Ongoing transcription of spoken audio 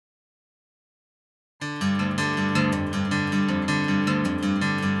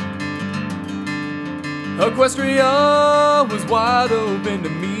Equestria was wide open to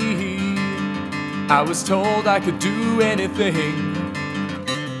me. I was told I could do anything,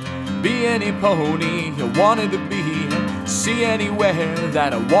 be any pony I wanted to be, see anywhere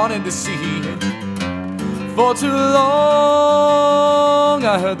that I wanted to see. For too long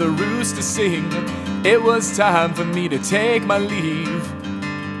I heard the rooster sing. It was time for me to take my leave.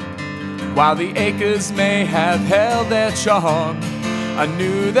 While the acres may have held their charm, I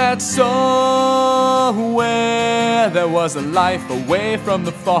knew that somewhere there was a life away from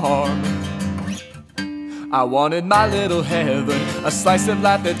the farm. I wanted my little heaven, a slice of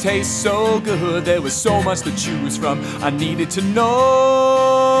life that tastes so good. There was so much to choose from. I needed to know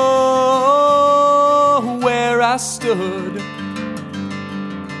where I stood.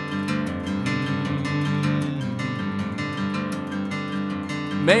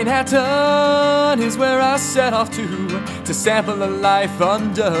 Manhattan is where I set off to sample a life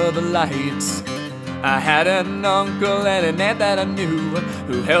under the lights. I had an uncle and an aunt that I knew,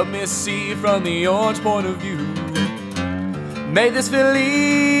 who helped me see from the orange point of view. Made this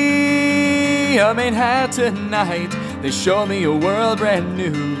Philly a Manhattan night. They showed me a world brand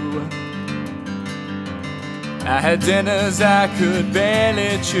new. I had dinners I could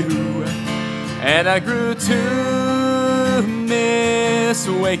barely chew, and I grew to miss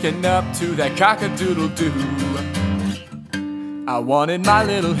waking up to that cock-a-doodle-doo. I wanted my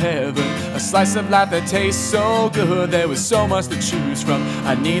little heaven, a slice of life that tastes so good. There was so much to choose from.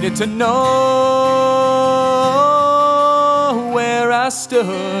 I needed to know where I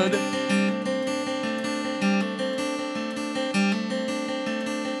stood.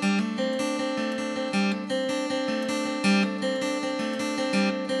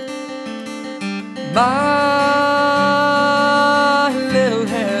 My little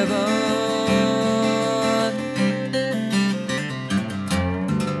heaven.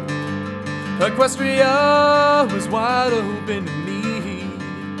 Equestria was wide open to me.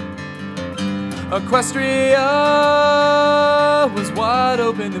 Equestria was wide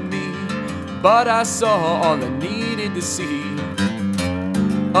open to me, but I saw all I needed to see.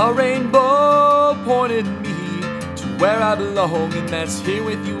 A rainbow pointed me to where I belong, and that's here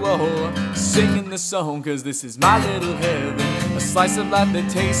with you all, singing this song, 'cause this is my little heaven, a slice of life that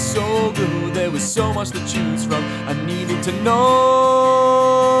tastes so good. There was so much to choose from. I needed to know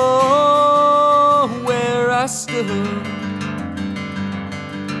where I stood.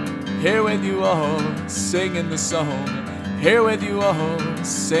 Here with you all, singing the song. Here with you all,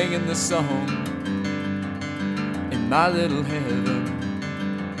 singing the song. In my little heaven.